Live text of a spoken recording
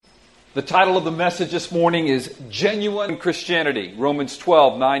The title of the message this morning is Genuine Christianity, Romans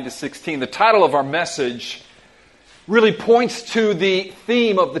 12, 9-16. The title of our message really points to the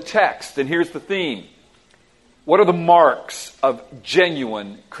theme of the text. And here's the theme. What are the marks of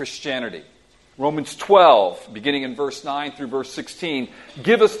genuine Christianity? Romans 12, beginning in verse 9 through verse 16,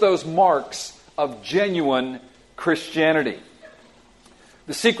 give us those marks of genuine Christianity.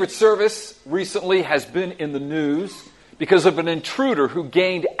 The Secret Service recently has been in the news because of an intruder who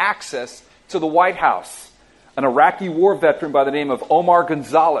gained access to the White House. An Iraqi war veteran by the name of Omar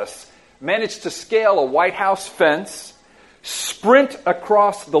Gonzalez managed to scale a White House fence, sprint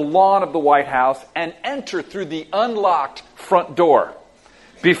across the lawn of the White House, and enter through the unlocked front door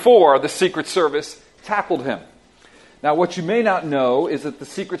before the Secret Service tackled him. Now, what you may not know is that the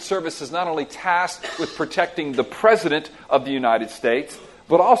Secret Service is not only tasked with protecting the President of the United States,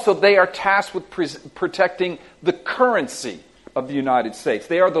 but also they are tasked with protecting the currency of the United States.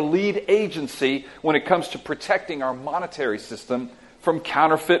 They are the lead agency when it comes to protecting our monetary system from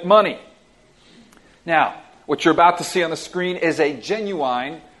counterfeit money. Now, what you're about to see on the screen is a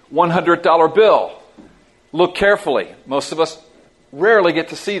genuine $100 bill. Look carefully. Most of us rarely get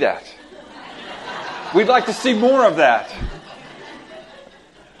to see that. We'd like to see more of that.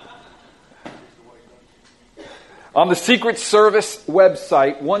 On the Secret Service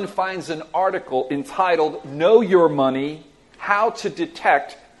website, one finds an article entitled, Know Your Money, How to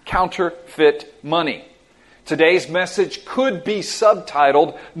Detect Counterfeit Money. Today's message could be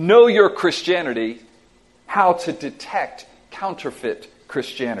subtitled, Know Your Christianity, How to Detect Counterfeit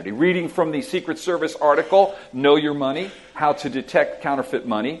Christianity. Reading from the Secret Service article, Know Your Money, How to Detect Counterfeit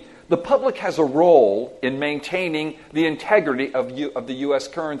Money, the public has a role in maintaining the integrity of the U.S.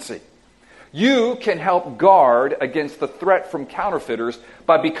 currency. You can help guard against the threat from counterfeiters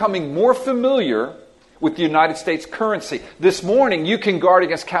by becoming more familiar with the United States currency. This morning, you can guard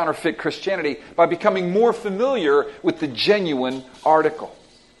against counterfeit Christianity by becoming more familiar with the genuine article.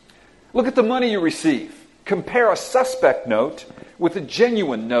 Look at the money you receive. Compare a suspect note with a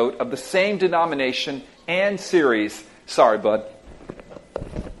genuine note of the same denomination and series. Sorry, bud.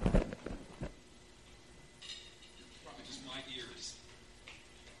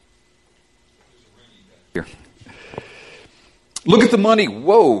 Here. Look at the money,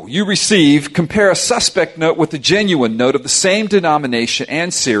 you receive. Compare a suspect note with a genuine note of the same denomination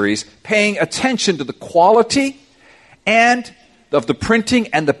and series, paying attention to the quality and of the printing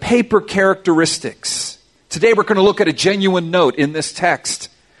and the paper characteristics. Today we're going to look at a genuine note in this text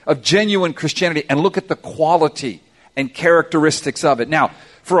of genuine Christianity and look at the quality and characteristics of it. Now,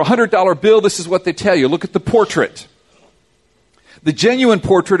 for a $100 bill, this is what they tell you. Look at the portrait. The genuine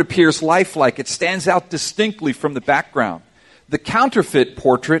portrait appears lifelike. It stands out distinctly from the background. The counterfeit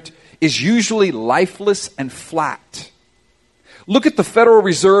portrait is usually lifeless and flat. Look at the Federal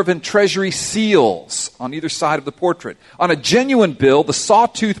Reserve and Treasury seals on either side of the portrait. On a genuine bill, the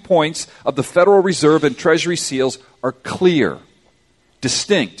sawtooth points of the Federal Reserve and Treasury seals are clear,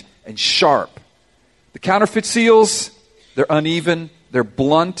 distinct, and sharp. The counterfeit seals, they're uneven, they're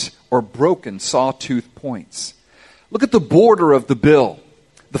blunt or broken sawtooth points. Look at the border of the bill.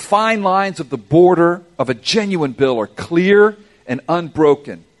 The fine lines of the border of a genuine bill are clear and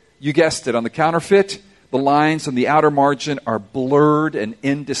unbroken. You guessed it, on the counterfeit, the lines on the outer margin are blurred and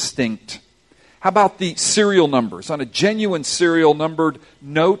indistinct. How about the serial numbers? On a genuine serial numbered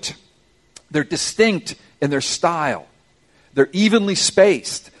note, they're distinct in their style. They're evenly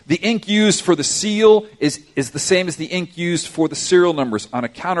spaced. The ink used for the seal is the same as the ink used for the serial numbers. On a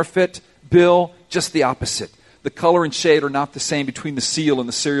counterfeit bill, just the opposite. The color and shade are not the same between the seal and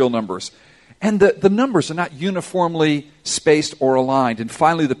the serial numbers. And the numbers are not uniformly spaced or aligned. And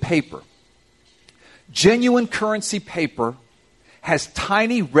finally, the paper. Genuine currency paper has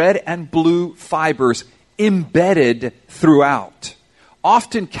tiny red and blue fibers embedded throughout.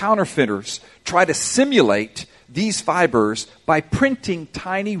 Often counterfeiters try to simulate these fibers by printing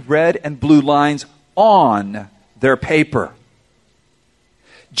tiny red and blue lines on their paper.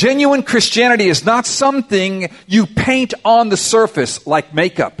 Genuine Christianity is not something you paint on the surface like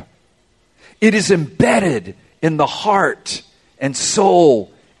makeup. It is embedded in the heart and soul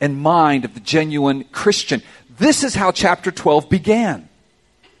and mind of the genuine Christian. This is how chapter 12 began.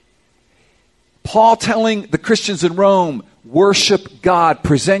 Paul telling the Christians in Rome, worship God,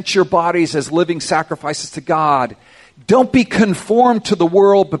 present your bodies as living sacrifices to God. Don't be conformed to the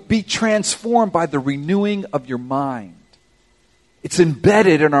world, but be transformed by the renewing of your mind. It's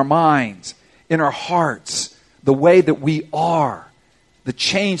embedded in our minds, in our hearts, the way that we are, the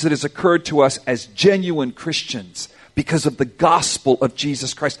change that has occurred to us as genuine Christians because of the gospel of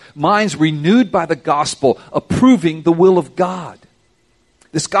Jesus Christ. Minds renewed by the gospel, approving the will of God.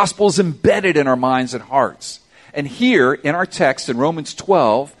 This gospel is embedded in our minds and hearts. And here in our text in Romans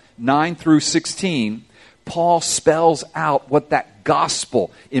 12, 9 through 16, Paul spells out what that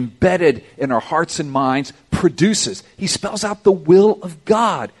gospel embedded in our hearts and minds produces. He spells out the will of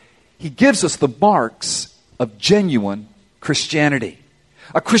God. He gives us the marks of genuine Christianity.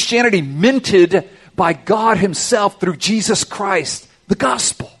 A Christianity minted by God himself through Jesus Christ, the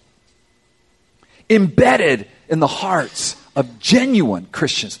gospel. Embedded in the hearts of genuine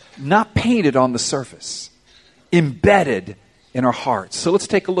Christians, not painted on the surface. Embedded in our hearts. So let's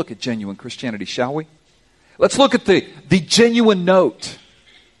take a look at genuine Christianity, shall we? Let's look at the genuine note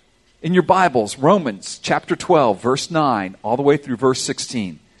in your Bibles, Romans chapter 12, verse 9, all the way through verse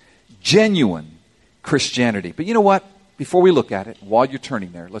 16. Genuine Christianity. But you know what? Before we look at it, while you're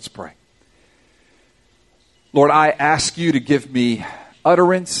turning there, let's pray. Lord, I ask you to give me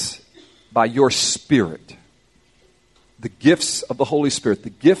utterance by your Spirit, the gifts of the Holy Spirit, the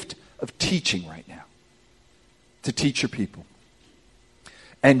gift of teaching right now, to teach your people.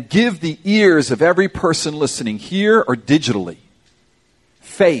 And give the ears of every person listening, here or digitally,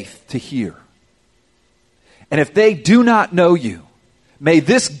 faith to hear. And if they do not know you, may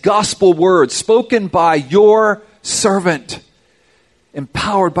this gospel word spoken by your servant,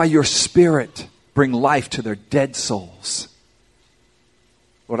 empowered by your Spirit, bring life to their dead souls.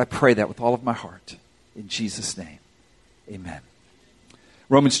 Lord, I pray that with all of my heart. In Jesus' name, amen.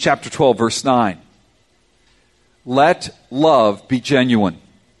 Romans chapter 12, verse 9. Let love be genuine.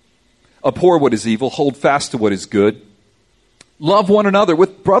 Abhor what is evil. Hold fast to what is good. Love one another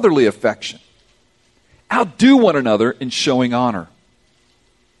with brotherly affection. Outdo one another in showing honor.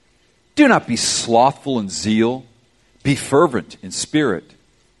 Do not be slothful in zeal. Be fervent in spirit.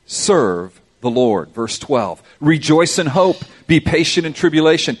 Serve the Lord. Verse 12. Rejoice in hope. Be patient in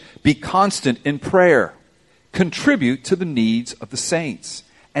tribulation. Be constant in prayer. Contribute to the needs of the saints.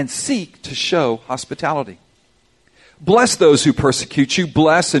 And seek to show hospitality. Bless those who persecute you.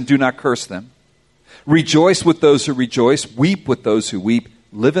 Bless and do not curse them. Rejoice with those who rejoice. Weep with those who weep.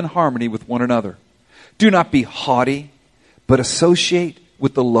 Live in harmony with one another. Do not be haughty, but associate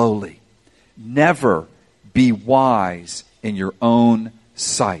with the lowly. Never be wise in your own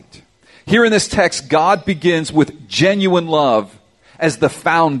sight. Here in this text, God begins with genuine love as the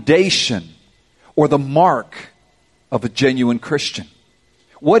foundation or the mark of a genuine Christian.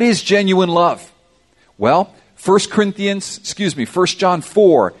 What is genuine love? Well, 1 John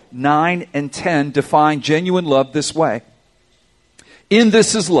 4, 9 and 10 define genuine love this way. In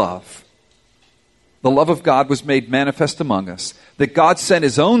this is love. The love of God was made manifest among us, that God sent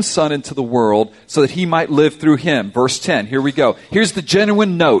his own Son into the world so that he might live through him. Verse 10, here we go. Here's the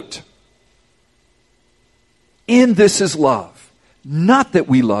genuine note. In this is love. Not that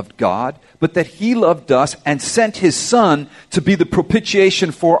we loved God, but that he loved us and sent his Son to be the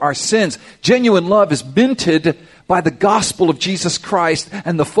propitiation for our sins. Genuine love is minted by the gospel of Jesus Christ,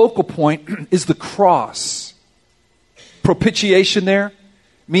 and the focal point is the cross. Propitiation there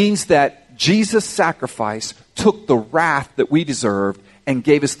means that Jesus' sacrifice took the wrath that we deserved and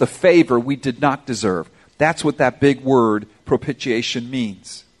gave us the favor we did not deserve. That's what that big word propitiation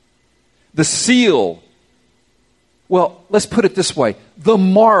means. The seal. Well, let's put it this way. The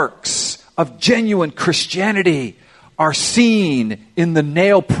marks of genuine Christianity are seen in the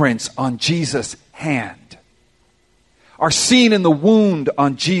nail prints on Jesus' hand, are seen in the wound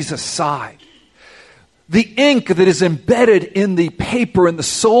on Jesus' side. The ink that is embedded in the paper in the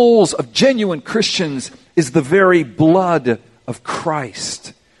souls of genuine Christians is the very blood of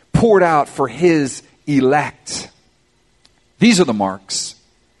Christ poured out for his elect. These are the marks.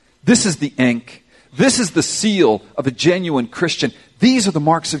 This is the ink. This is the seal of a genuine Christian. These are the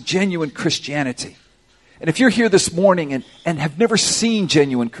marks of genuine Christianity. And if you're here this morning and have never seen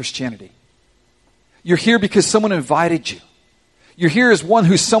genuine Christianity, you're here because someone invited you. You're here as one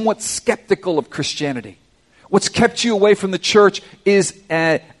who's somewhat skeptical of Christianity. What's kept you away from the church is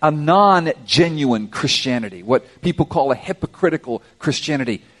a non-genuine Christianity, what people call a hypocritical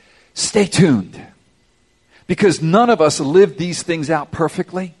Christianity. Stay tuned, because none of us live these things out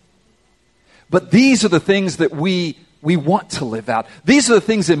perfectly. But these are the things that we want to live out. These are the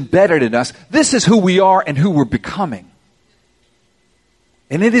things embedded in us. This is who we are and who we're becoming.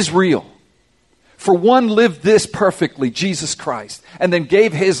 And it is real. For one lived this perfectly, Jesus Christ, and then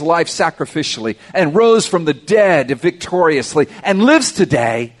gave his life sacrificially and rose from the dead victoriously and lives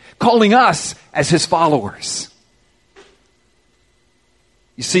today, calling us as his followers.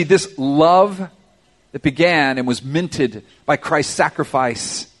 You see, this love that began and was minted by Christ's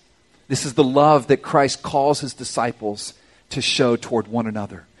sacrifice, this is the love that Christ calls his disciples to show toward one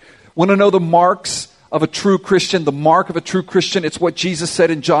another. Want to know the marks of a true Christian, the mark of a true Christian, it's what Jesus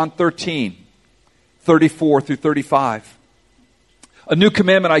said in John 13, 34 through 35. A new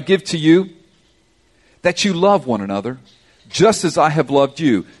commandment I give to you, that you love one another, just as I have loved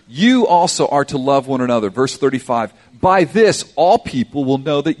you. You also are to love one another. Verse 35, by this all people will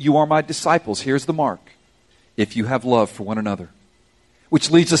know that you are my disciples. Here's the mark. If you have love for one another.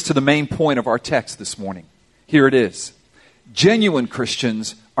 Which leads us to the main point of our text this morning. Here it is. Genuine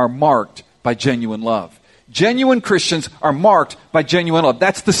Christians are marked by genuine love. Genuine Christians are marked by genuine love.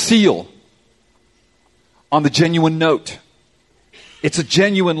 That's the seal on the genuine note. It's a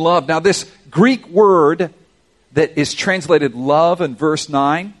genuine love. Now, this Greek word that is translated love in verse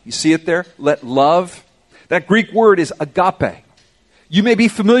 9, you see it there? Let love. That Greek word is agape. You may be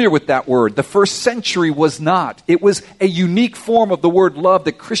familiar with that word. The first century was not. It was a unique form of the word love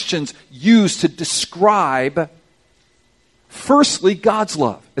that Christians used to describe, firstly, God's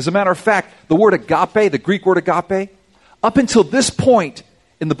love. As a matter of fact, the word agape, the Greek word agape, up until this point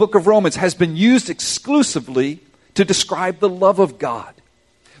in the book of Romans has been used exclusively to describe the love of God.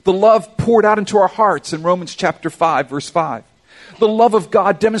 The love poured out into our hearts in Romans chapter 5, verse 5. The love of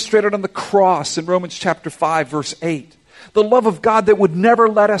God demonstrated on the cross in Romans chapter 5, verse 8. The love of God that would never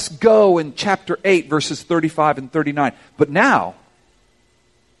let us go in chapter 8, verses 35 and 39. But now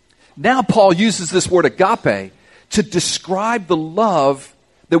Paul uses this word agape to describe the love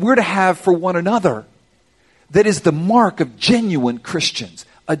that we're to have for one another that is the mark of genuine Christians,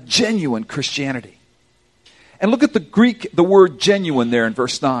 a genuine Christianity. And look at the word genuine there in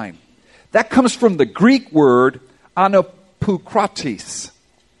verse 9. That comes from the Greek word anapokratis.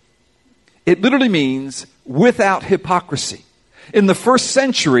 It literally means without hypocrisy. In the first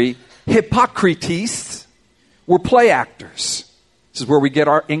century, hypocrites were play actors. This is where we get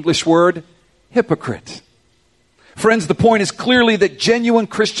our English word hypocrite. Friends, the point is clearly that genuine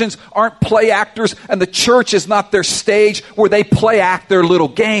Christians aren't play actors, and the church is not their stage where they play act their little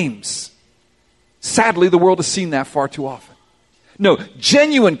games. Sadly, the world has seen that far too often. No,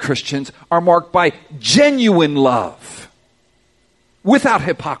 genuine Christians are marked by genuine love without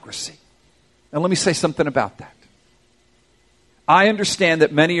hypocrisy. Now, let me say something about that. I understand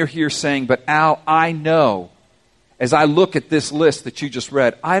that many are here saying, but Al, I know, as I look at this list that you just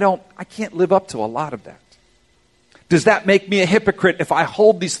read, I can't live up to a lot of that. Does that make me a hypocrite if I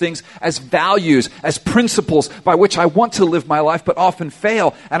hold these things as values, as principles by which I want to live my life but often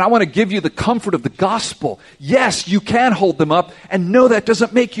fail? And I want to give you the comfort of the gospel. Yes, you can hold them up, and no, that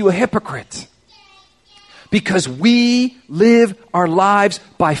doesn't make you a hypocrite. Because we live our lives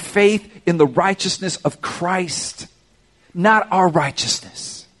by faith in the righteousness of Christ, not our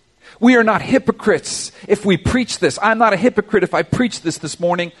righteousness. We are not hypocrites if we preach this. I'm not a hypocrite if I preach this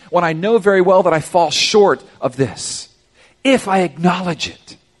morning when I know very well that I fall short of this. If I acknowledge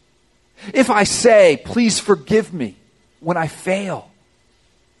it. If I say, please forgive me when I fail.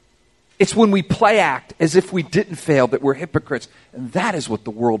 It's when we play act as if we didn't fail that we're hypocrites. And that is what the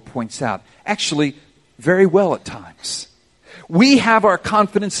world points out. Actually, very well at times. We have our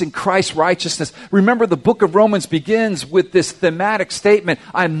confidence in Christ's righteousness. Remember, the book of Romans begins with this thematic statement,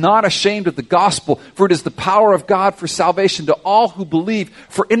 I'm not ashamed of the gospel, for it is the power of God for salvation to all who believe.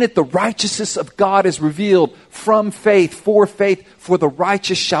 For in it the righteousness of God is revealed from faith, for the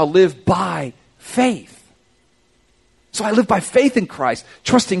righteous shall live by faith. So I live by faith in Christ,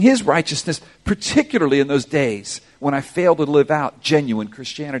 trusting His righteousness, particularly in those days when I fail to live out genuine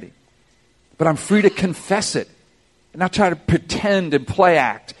Christianity. But I'm free to confess it. And not try to pretend and play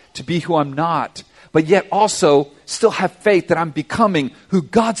act to be who I'm not, but yet also still have faith that I'm becoming who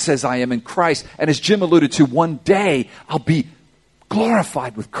God says I am in Christ. And as Jim alluded to, one day I'll be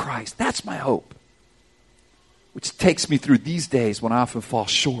glorified with Christ. That's my hope. Which takes me through these days when I often fall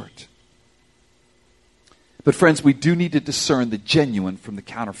short. But friends, we do need to discern the genuine from the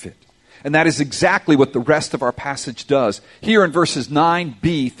counterfeit. And that is exactly what the rest of our passage does. Here in verses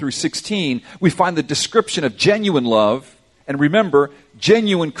 9b through 16, we find the description of genuine love. And remember,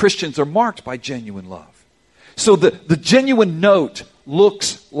 genuine Christians are marked by genuine love. So the genuine note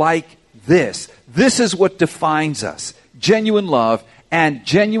looks like this. This is what defines us. Genuine love. And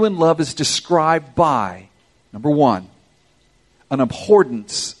genuine love is described by, number one, an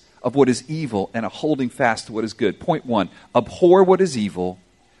abhorrence of what is evil and a holding fast to what is good. Point one, abhor what is evil,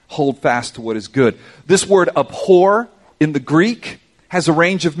 hold fast to what is good. This word abhor in the Greek has a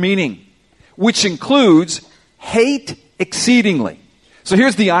range of meaning, which includes hate exceedingly. So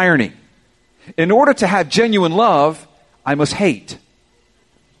here's the irony. In order to have genuine love, I must hate.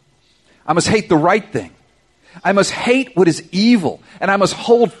 I must hate the right thing. I must hate what is evil. And I must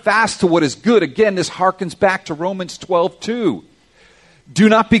hold fast to what is good. Again, this harkens back to Romans 12:2. Do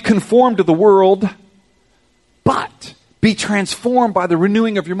not be conformed to the world, Be transformed by the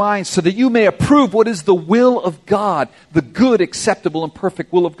renewing of your mind so that you may approve what is the will of God, the good, acceptable, and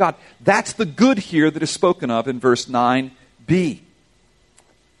perfect will of God. That's the good here that is spoken of in verse 9b.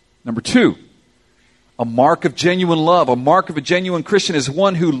 Number 2, a mark of genuine love, a mark of a genuine Christian is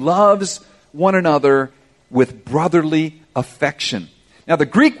one who loves one another with brotherly affection. Now, the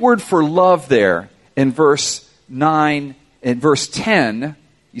Greek word for love there in verse 9 and verse 10,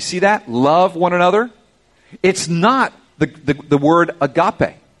 you see that? Love one another. It's not the word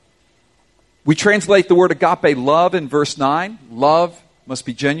agape. We translate the word agape, love, in verse 9. Love must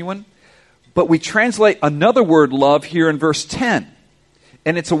be genuine. But we translate another word, love, here in verse 10.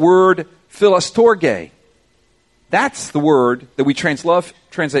 And it's a word, philostorge. That's the word that we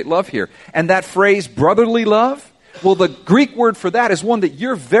translate love here. And that phrase, brotherly love, well, the Greek word for that is one that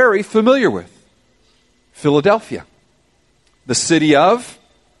you're very familiar with. Philadelphia. The city of...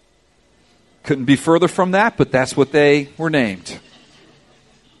 Couldn't be further from that, but that's what they were named.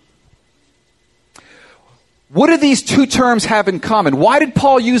 What do these two terms have in common? Why did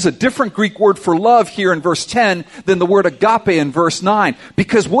Paul use a different Greek word for love here in verse 10 than the word agape in verse 9?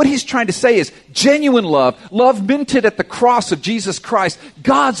 Because what he's trying to say is genuine love, love minted at the cross of Jesus Christ,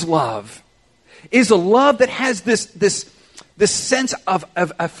 God's love, is a love that has this sense of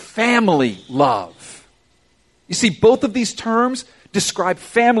a family love. You see, both of these terms describe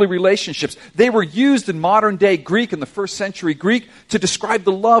family relationships. They were used in modern day Greek, in the first century Greek, to describe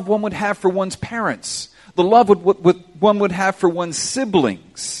the love one would have for one's parents, the love one would have for one's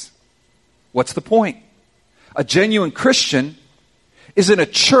siblings. What's the point? A genuine Christian is in a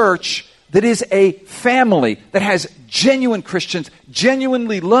church that is a family that has genuine Christians,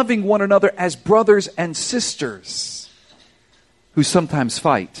 genuinely loving one another as brothers and sisters who sometimes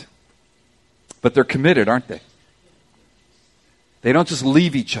fight. But they're committed, aren't they? They don't just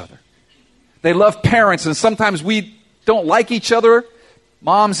leave each other. They love parents, and sometimes we don't like each other,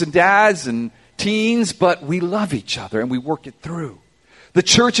 moms and dads and teens, but we love each other and we work it through. The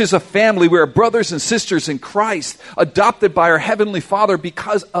church is a family. We are brothers and sisters in Christ, adopted by our Heavenly Father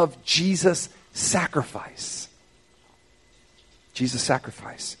because of Jesus' sacrifice. Jesus'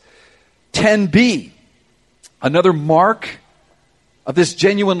 sacrifice. 10b, another mark of this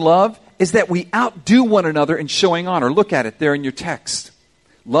genuine love is that we outdo one another in showing honor. Look at it there in your text.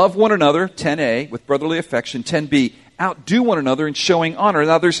 Love one another, 10a, with brotherly affection. 10b, outdo one another in showing honor.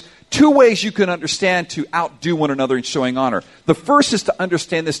 Now, there's two ways you can understand to outdo one another in showing honor. The first is to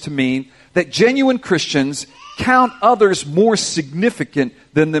understand this to mean that genuine Christians count others more significant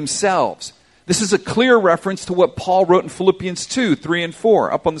than themselves. This is a clear reference to what Paul wrote in Philippians 2, 3 and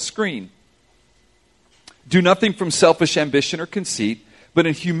 4, up on the screen. Do nothing from selfish ambition or conceit, but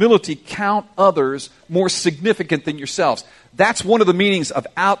in humility count others more significant than yourselves. That's one of the meanings of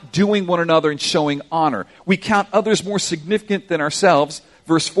outdoing one another and showing honor. We count others more significant than ourselves.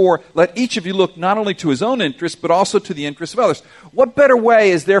 Verse 4, let each of you look not only to his own interest, but also to the interests of others. What better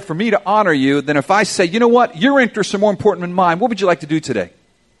way is there for me to honor you than if I say, you know what, your interests are more important than mine. What would you like to do today?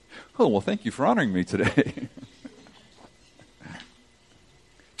 Oh, well, thank you for honoring me today.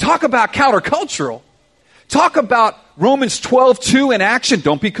 Talk about countercultural. Talk about Romans 12:2 in action.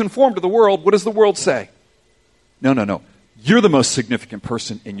 Don't be conformed to the world. What does the world say? No. You're the most significant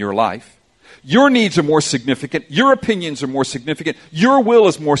person in your life. Your needs are more significant. Your opinions are more significant. Your will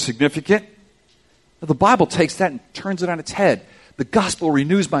is more significant. Now, the Bible takes that and turns it on its head. The gospel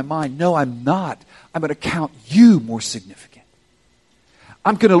renews my mind. No, I'm not. I'm going to count you more significant.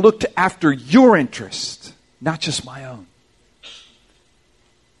 I'm going to look after your interest, not just my own.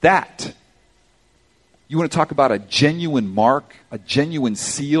 That, you want to talk about a genuine mark, a genuine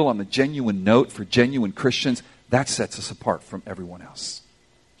seal on the genuine note for genuine Christians, that sets us apart from everyone else.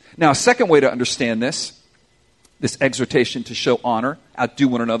 Now, a second way to understand this exhortation to show honor, outdo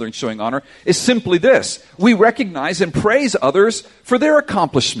one another in showing honor, is simply this. We recognize and praise others for their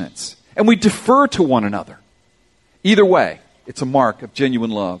accomplishments, and we defer to one another. Either way, it's a mark of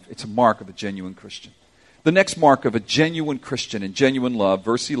genuine love. It's a mark of a genuine Christian. The next mark of a genuine Christian and genuine love,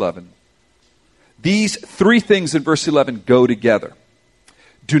 verse 11. These three things in verse 11 go together.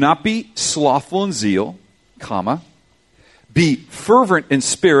 Do not be slothful in zeal, comma. Be fervent in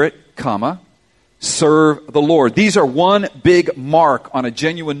spirit, comma. Serve the Lord. These are one big mark on a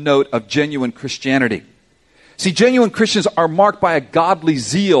genuine note of genuine Christianity. See, genuine Christians are marked by a godly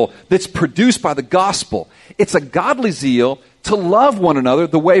zeal that's produced by the gospel. It's a godly zeal to love one another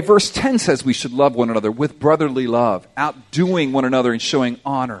the way verse 10 says we should love one another, with brotherly love, outdoing one another and showing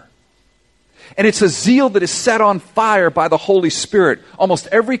honor. And it's a zeal that is set on fire by the Holy Spirit. Almost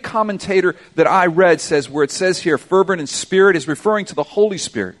every commentator that I read says where it says here, fervent in spirit, is referring to the Holy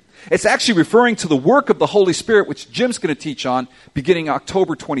Spirit. It's actually referring to the work of the Holy Spirit, which Jim's going to teach on beginning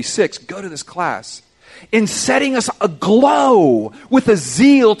October 26th. Go to this class. In setting us aglow with a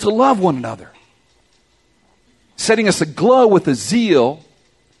zeal to love one another. Setting us aglow with a zeal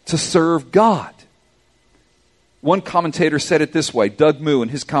to serve God. One commentator said it this way, Doug Moo in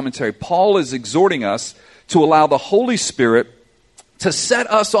his commentary, Paul is exhorting us to allow the Holy Spirit to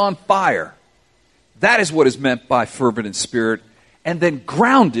set us on fire. That is what is meant by fervent in spirit, and then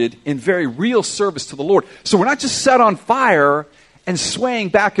grounded in very real service to the Lord. So we're not just set on fire and swaying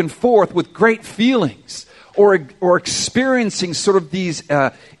back and forth with great feelings or experiencing sort of these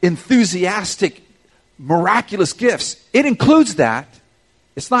enthusiastic, miraculous gifts. It includes that.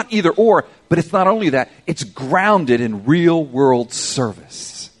 It's not either or, but it's not only that. It's grounded in real world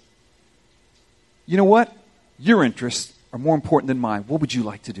service. You know what? Your interests are more important than mine. What would you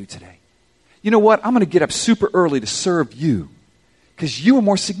like to do today? You know what? I'm going to get up super early to serve you because you are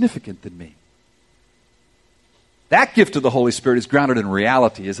more significant than me. That gift of the Holy Spirit is grounded in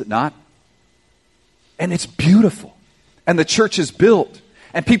reality, is it not? And it's beautiful. And the church is built.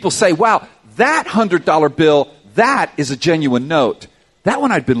 And people say, wow, that $100 bill, that is a genuine note. That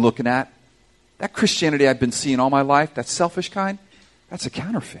one I've been looking at, that Christianity I've been seeing all my life, that selfish kind, that's a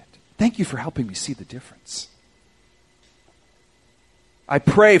counterfeit. Thank you for helping me see the difference. I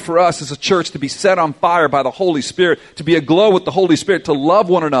pray for us as a church to be set on fire by the Holy Spirit, to be aglow with the Holy Spirit, to love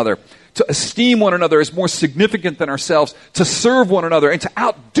one another, to esteem one another as more significant than ourselves, to serve one another, and to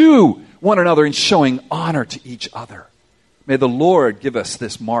outdo one another in showing honor to each other. May the Lord give us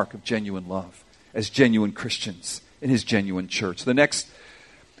this mark of genuine love as genuine Christians in His genuine church. The next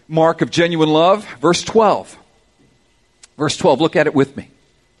mark of genuine love, verse 12. Verse 12, look at it with me.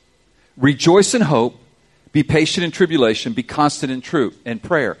 Rejoice in hope, be patient in tribulation, be constant in truth and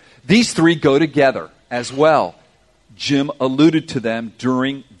prayer. These three go together as well. Jim alluded to them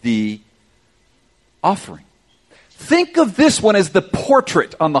during the offering. Think of this one as the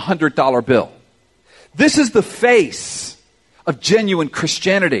portrait on the $100 bill. This is the face of genuine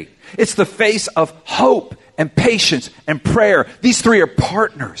Christianity. It's the face of hope and patience and prayer. These three are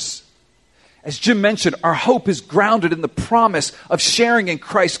partners. As Jim mentioned, our hope is grounded in the promise of sharing in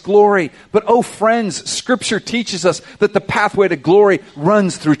Christ's glory. But oh friends, Scripture teaches us that the pathway to glory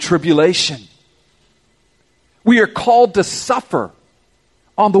runs through tribulation. We are called to suffer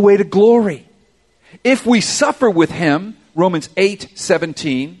on the way to glory. If we suffer with Him, Romans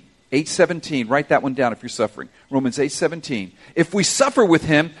 8:17, write that one down if you're suffering. Romans 8:17. If we suffer with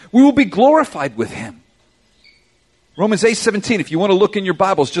Him, we will be glorified with Him. Romans 8:17, if you want to look in your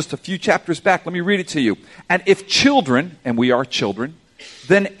Bibles just a few chapters back, let me read it to you. And if children, and we are children,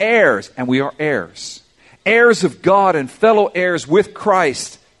 then heirs, and we are heirs. Heirs of God and fellow heirs with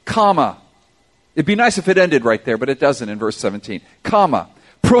Christ, comma. It'd be nice if it ended right there, but it doesn't in verse 17. Comma.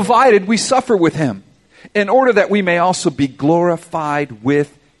 Provided we suffer with Him, in order that we may also be glorified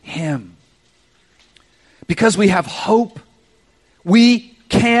with Him. Because we have hope, we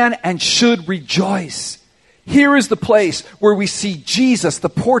can and should rejoice. Here is the place where we see Jesus, the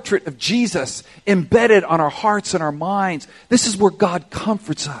portrait of Jesus, embedded on our hearts and our minds. This is where God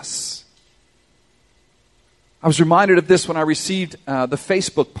comforts us. I was reminded of this when I received the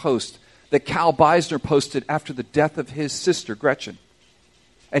Facebook post that Cal Beisner posted after the death of his sister, Gretchen.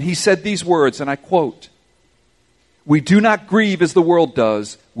 And he said these words, and I quote, "We do not grieve as the world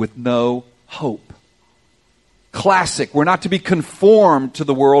does with no hope." Classic. We're not to be conformed to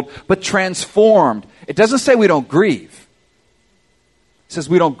the world, but transformed. It doesn't say we don't grieve. It says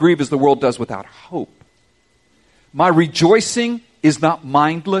we don't grieve as the world does without hope. My rejoicing is not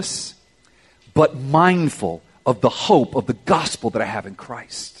mindless, but mindful of the hope of the gospel that I have in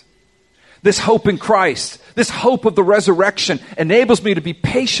Christ. This hope in Christ, this hope of the resurrection, enables me to be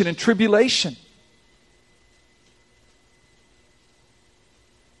patient in tribulation.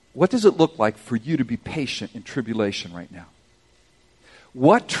 What does it look like for you to be patient in tribulation right now?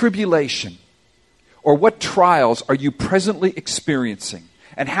 What tribulation or what trials are you presently experiencing?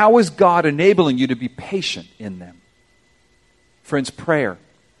 And how is God enabling you to be patient in them? Friends, prayer,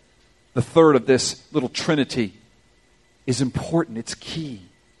 the third of this little trinity, is important. It's key.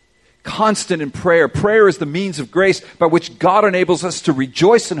 Constant in prayer. Prayer is the means of grace by which God enables us to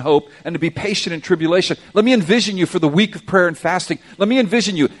rejoice in hope and to be patient in tribulation. Let me envision you for the week of prayer and fasting. Let me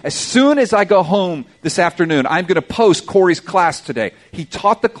envision you. As soon as I go home this afternoon, I'm going to post Corey's class today. He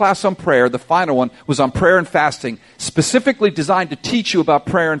taught the class on prayer. The final one was on prayer and fasting, specifically designed to teach you about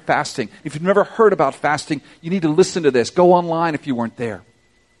prayer and fasting. If you've never heard about fasting, you need to listen to this. Go online if you weren't there.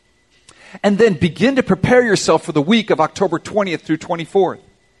 And then begin to prepare yourself for the week of October 20th through 24th.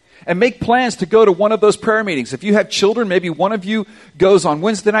 And make plans to go to one of those prayer meetings. If you have children, maybe one of you goes on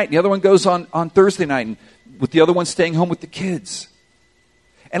Wednesday night and the other one goes on Thursday night, and with the other one staying home with the kids.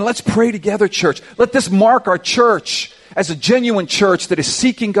 And let's pray together, church. Let this mark our church as a genuine church that is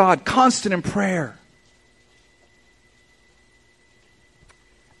seeking God, constant in prayer.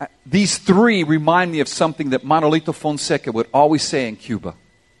 These three remind me of something that Manolito Fonseca would always say in Cuba.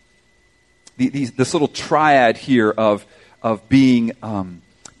 This little triad here of being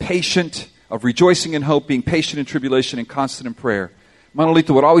patient, of rejoicing in hope, being patient in tribulation, and constant in prayer.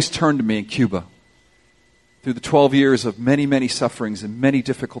 Manolito would always turn to me in Cuba through the 12 years of many, many sufferings and many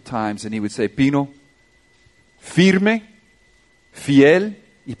difficult times, and he would say, Pino, firme, fiel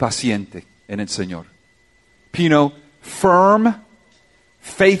y paciente en el Señor. Pino, firm,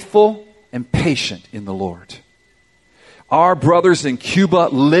 faithful, and patient in the Lord. Our brothers in Cuba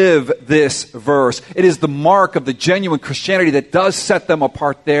live this verse. It is the mark of the genuine Christianity that does set them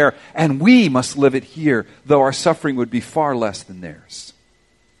apart there, and we must live it here, though our suffering would be far less than theirs.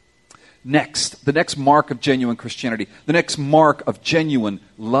 Next, the next mark of genuine Christianity, the next mark of genuine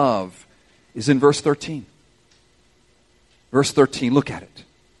love is in verse 13. Verse 13, look at it.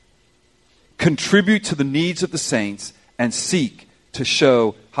 Contribute to the needs of the saints and seek to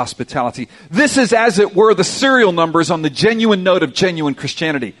show hospitality. This is, as it were, the serial numbers on the genuine note of genuine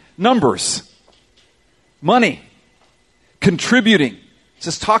Christianity. Numbers, money, contributing. This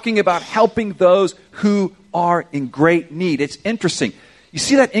is talking about helping those who are in great need. It's interesting. You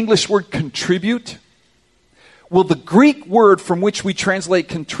see that English word contribute? Well, the Greek word from which we translate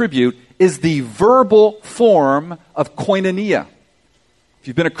contribute is the verbal form of koinonia. If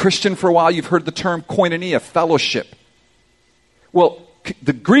you've been a Christian for a while, you've heard the term koinonia, fellowship. Well,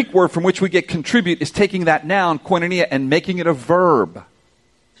 the Greek word from which we get contribute is taking that noun, koinonia, and making it a verb.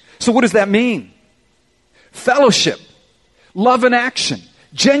 So what does that mean? Fellowship, love in action,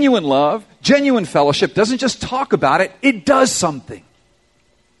 genuine love, genuine fellowship doesn't just talk about it, it does something.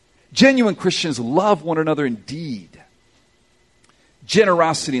 Genuine Christians love one another in deed.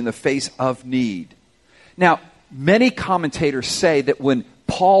 Generosity in the face of need. Now, many commentators say that when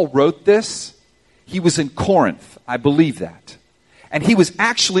Paul wrote this, he was in Corinth. I believe that. And he was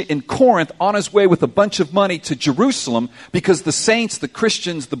actually in Corinth on his way with a bunch of money to Jerusalem because the saints, the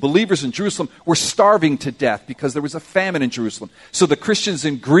Christians, the believers in Jerusalem were starving to death because there was a famine in Jerusalem. So the Christians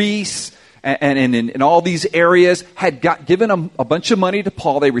in Greece and in all these areas had given a bunch of money to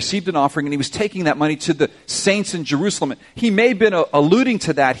Paul. They received an offering, and he was taking that money to the saints in Jerusalem. He may have been alluding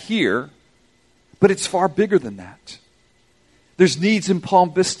to that here, but it's far bigger than that. There's needs in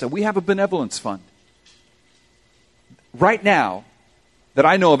Palm Vista. We have a benevolence fund. Right now, that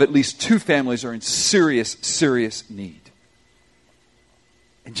I know of, at least 2 families are in serious, serious need.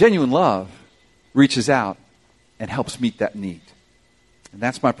 And genuine love reaches out and helps meet that need. And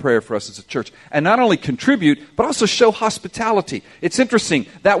that's my prayer for us as a church. And not only contribute, but also show hospitality. It's interesting,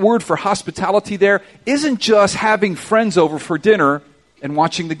 that word for hospitality there isn't just having friends over for dinner and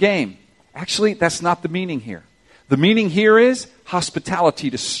watching the game. Actually, that's not the meaning here. The meaning here is hospitality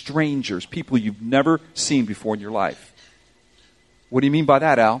to strangers, people you've never seen before in your life. What do you mean by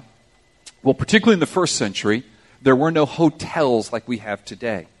that, Al? Well, particularly in the first century, there were no hotels like we have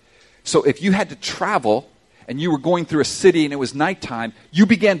today. So if you had to travel and you were going through a city and it was nighttime, you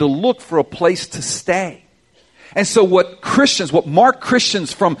began to look for a place to stay. And so what marked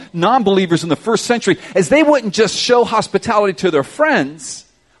Christians from non-believers in the first century is they wouldn't just show hospitality to their friends,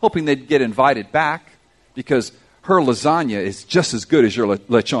 hoping they'd get invited back, because her lasagna is just as good as your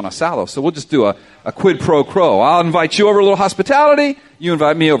lechon asado. So we'll just do a quid pro quo. I'll invite you over, a little hospitality. You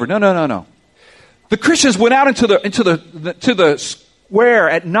invite me over. No. The Christians went out into the square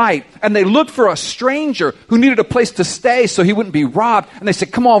at night, and they looked for a stranger who needed a place to stay so he wouldn't be robbed. And they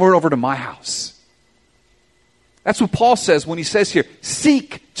said, come over to my house. That's what Paul says when he says here,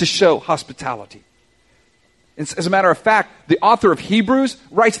 seek to show hospitality. As a matter of fact, the author of Hebrews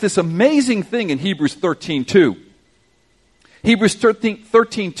writes this amazing thing in Hebrews 13:2. Hebrews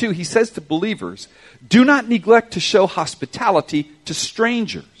 13:2, he says to believers, do not neglect to show hospitality to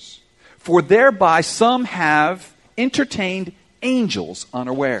strangers, for thereby some have entertained angels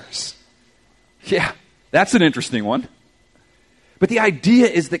unawares. Yeah, that's an interesting one. But the idea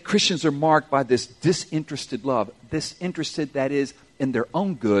is that Christians are marked by this disinterested love, disinterested, that is, in their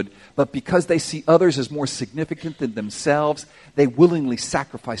own good, but because they see others as more significant than themselves, they willingly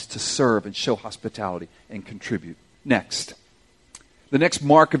sacrifice to serve and show hospitality and contribute. Next. The next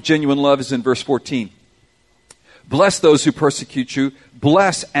mark of genuine love is in verse 14. Bless those who persecute you.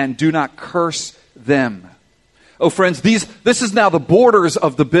 Bless and do not curse them. Oh, friends, this is now the borders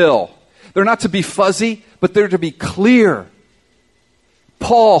of the bill. They're not to be fuzzy, but they're to be clear.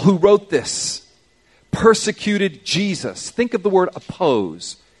 Paul, who wrote this, persecuted Jesus. Think of the word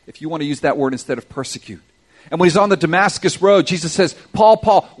oppose, if you want to use that word instead of persecute. And when he's on the Damascus road, Jesus says, Paul,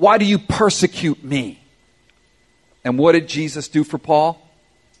 Paul, why do you persecute me? And what did Jesus do for Paul?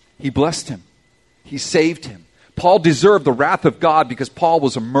 He blessed him. He saved him. Paul deserved the wrath of God because Paul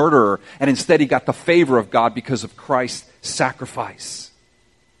was a murderer, and instead he got the favor of God because of Christ's sacrifice.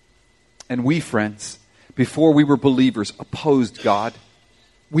 And we, friends, before we were believers, opposed God.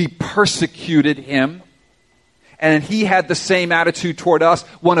 We persecuted him. And he had the same attitude toward us,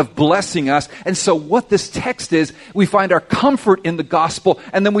 one of blessing us. And so what this text is, we find our comfort in the gospel,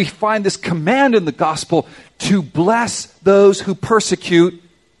 and then we find this command in the gospel to bless those who persecute,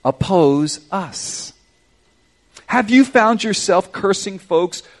 oppose us. Have you found yourself cursing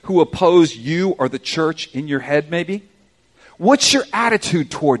folks who oppose you or the church in your head, maybe? What's your attitude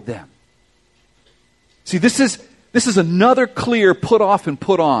toward them? See, this is another clear put off and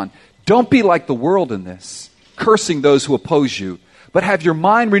put on. Don't be like the world in this, cursing those who oppose you, but have your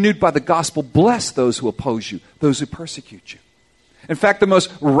mind renewed by the gospel. Bless those who oppose you, those who persecute you. In fact, the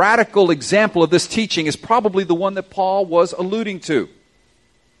most radical example of this teaching is probably the one that Paul was alluding to.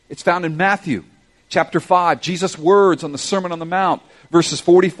 It's found in Matthew chapter 5, Jesus' words on the Sermon on the Mount, verses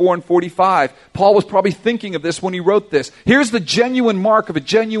 44 and 45. Paul was probably thinking of this when he wrote this. Here's the genuine mark of a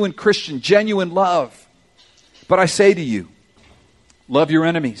genuine Christian, genuine love. But I say to you, love your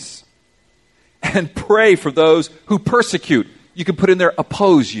enemies and pray for those who persecute. You can put in there,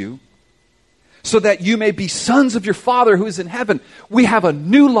 oppose you, so that you may be sons of your Father who is in heaven. We have a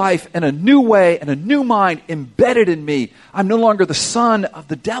new life and a new way and a new mind embedded in me. I'm no longer the son of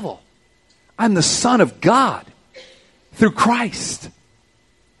the devil. I'm the son of God through Christ.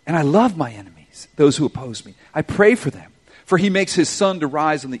 And I love my enemies, those who oppose me. I pray for them. For he makes his sun to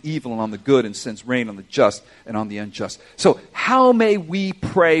rise on the evil and on the good, and sends rain on the just and on the unjust. So how may we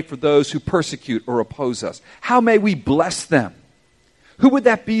pray for those who persecute or oppose us? How may we bless them? Who would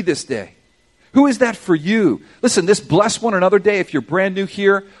that be this day? Who is that for you? Listen, this Bless One Another Day, if you're brand new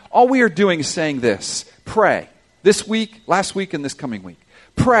here, all we are doing is saying this. Pray. This week, last week, and this coming week.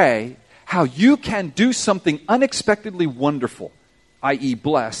 Pray how you can do something unexpectedly wonderful, i.e.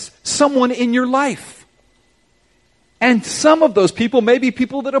 bless someone in your life. And some of those people may be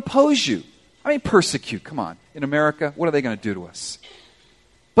people that oppose you. I mean, persecute, come on. In America, what are they going to do to us?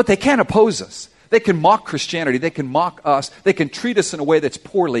 But they can't oppose us. They can mock Christianity. They can mock us. They can treat us in a way that's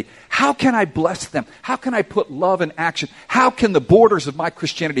poorly. How can I bless them? How can I put love in action? How can the borders of my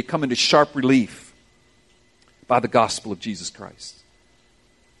Christianity come into sharp relief? By the gospel of Jesus Christ.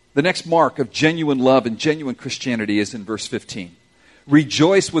 The next mark of genuine love and genuine Christianity is in verse 15.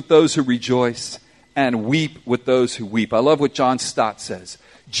 Rejoice with those who rejoice, and weep with those who weep. I love what John Stott says.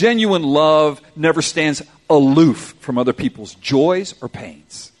 Genuine love never stands aloof from other people's joys or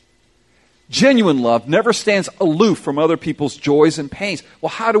pains. Genuine love never stands aloof from other people's joys and pains. Well,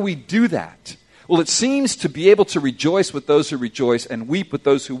 how do we do that? Well, it seems to be able to rejoice with those who rejoice and weep with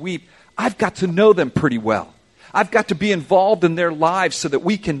those who weep. I've got to know them pretty well. I've got to be involved in their lives so that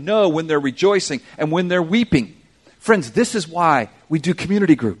we can know when they're rejoicing and when they're weeping. Friends, this is why we do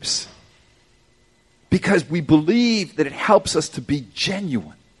community groups. Because we believe that it helps us to be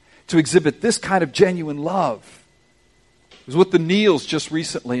genuine, to exhibit this kind of genuine love. It was with the Neals just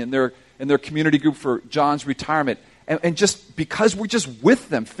recently in their community group for John's retirement. And just because we're just with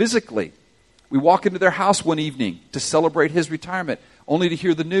them physically, we walk into their house one evening to celebrate his retirement, only to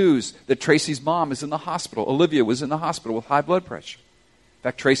hear the news that Tracy's mom is in the hospital. Olivia was in the hospital with high blood pressure. In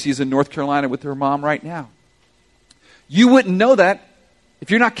fact, Tracy is in North Carolina with her mom right now. You wouldn't know that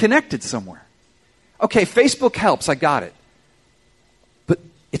if you're not connected somewhere. Okay, Facebook helps, I got it. But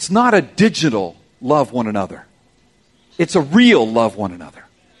it's not a digital love one another. It's a real love one another.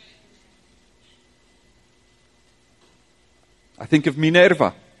 I think of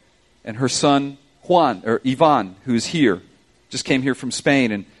Minerva and her son Ivan, who's here, just came here from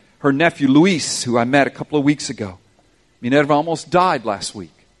Spain, and her nephew Luis, who I met a couple of weeks ago. Minerva almost died last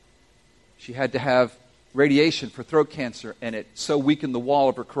week. She had to have radiation for throat cancer, and it so weakened the wall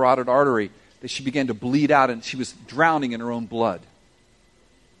of her carotid artery that she began to bleed out, and she was drowning in her own blood.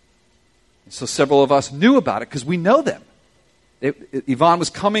 And so several of us knew about it because we know them. Ivan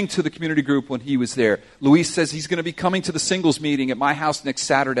was coming to the community group when he was there. Luis says he's going to be coming to the singles meeting at my house next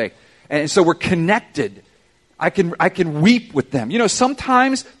Saturday. And so we're connected. I can weep with them. You know,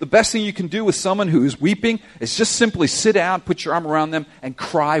 sometimes the best thing you can do with someone who is weeping is just simply sit down, put your arm around them, and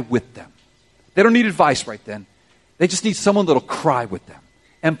cry with them. They don't need advice right then. They just need someone that'll cry with them,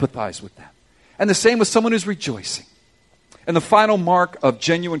 empathize with them. And the same with someone who's rejoicing. And the final mark of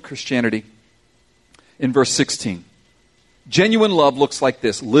genuine Christianity in verse 16. Genuine love looks like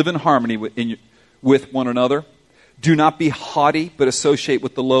this. Live in harmony with one another. Do not be haughty, but associate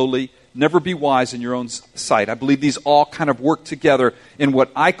with the lowly. Never be wise in your own sight. I believe these all kind of work together in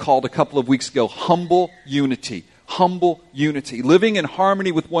what I called a couple of weeks ago humble unity. Humble unity. Living in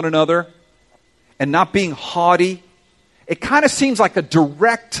harmony with one another and not being haughty. It kind of seems like a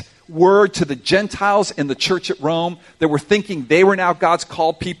direct word to the Gentiles in the church at Rome that were thinking they were now God's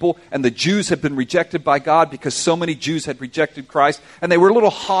called people and the Jews had been rejected by God because so many Jews had rejected Christ, and they were a little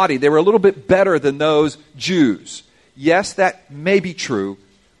haughty. They were a little bit better than those Jews. Yes, that may be true,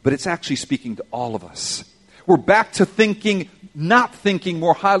 but it's actually speaking to all of us. We're back to not thinking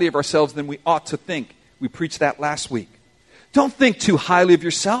more highly of ourselves than we ought to think. We preached that last week. Don't think too highly of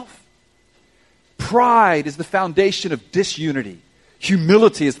yourself. Pride is the foundation of disunity.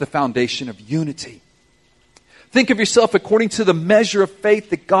 Humility is the foundation of unity. Think of yourself according to the measure of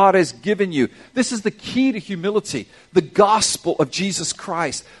faith that God has given you. This is the key to humility. The gospel of Jesus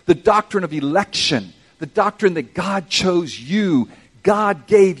Christ. The doctrine of election. The doctrine that God chose you. God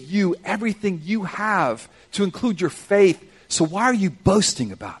gave you everything you have to include your faith. So why are you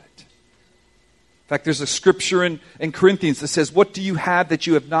boasting about it? In fact, there's a scripture in Corinthians that says, what do you have that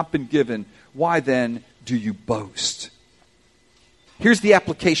you have not been given? Why then do you boast? Here's the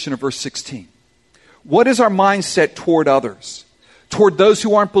application of verse 16. What is our mindset toward others? Toward those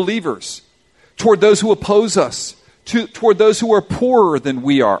who aren't believers? Toward those who oppose us? Toward those who are poorer than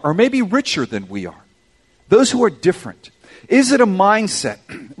we are? Or maybe richer than we are? Those who are different. Is it a mindset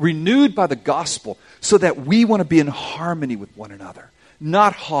renewed by the gospel so that we want to be in harmony with one another?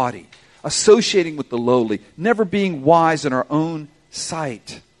 Not haughty, associating with the lowly, never being wise in our own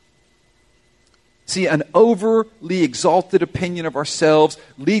sight. See, an overly exalted opinion of ourselves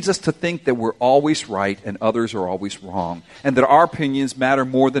leads us to think that we're always right and others are always wrong, and that our opinions matter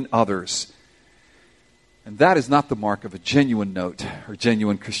more than others. And that is not the mark of a genuine note or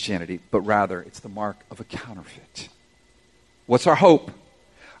genuine Christianity, but rather it's the mark of a counterfeit. What's our hope?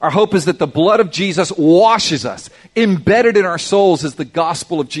 Our hope is that the blood of Jesus washes us. Embedded in our souls is the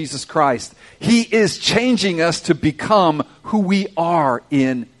gospel of Jesus Christ. He is changing us to become who we are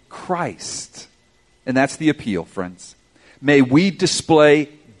in Christ. And that's the appeal, friends. May we display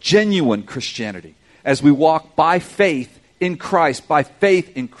genuine Christianity as we walk by faith in Christ,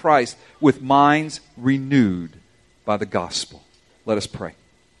 with minds renewed by the gospel. Let us pray.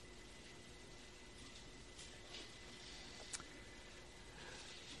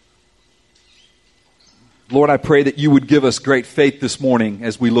 Lord, I pray that you would give us great faith this morning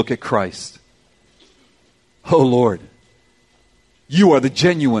as we look at Christ. Oh, Lord, you are the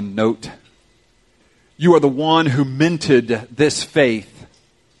genuine note. You are the one who minted this faith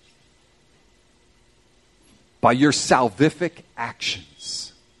by your salvific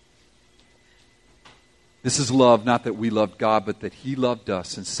actions. This is love, not that we loved God, but that He loved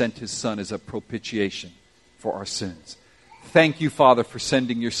us and sent His Son as a propitiation for our sins. Thank you, Father, for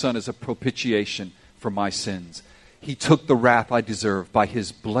sending your Son as a propitiation for my sins. He took the wrath I deserve by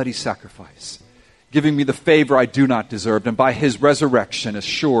His bloody sacrifice, giving me the favor I do not deserve, and by His resurrection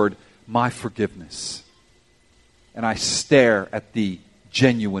assured my forgiveness. And I stare at the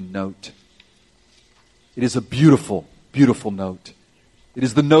genuine note. It is a beautiful, beautiful note. It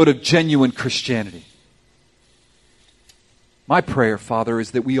is the note of genuine Christianity. My prayer, Father,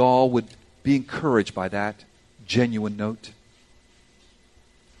 is that we all would be encouraged by that genuine note.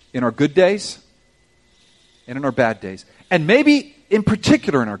 In our good days and in our bad days. And maybe in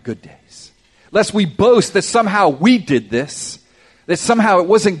particular in our good days. Lest we boast that somehow we did this. That somehow it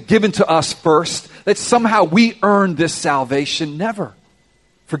wasn't given to us first. That somehow we earned this salvation. Never.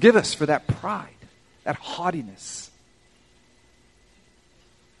 Forgive us for that pride, that haughtiness.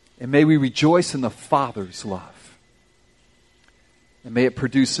 And may we rejoice in the Father's love. And may it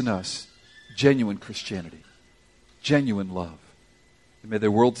produce in us genuine Christianity, genuine love. And may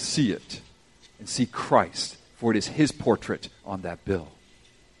the world see it and see Christ, for it is His portrait on that bill.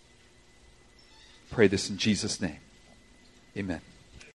 Pray this in Jesus' name. Amen.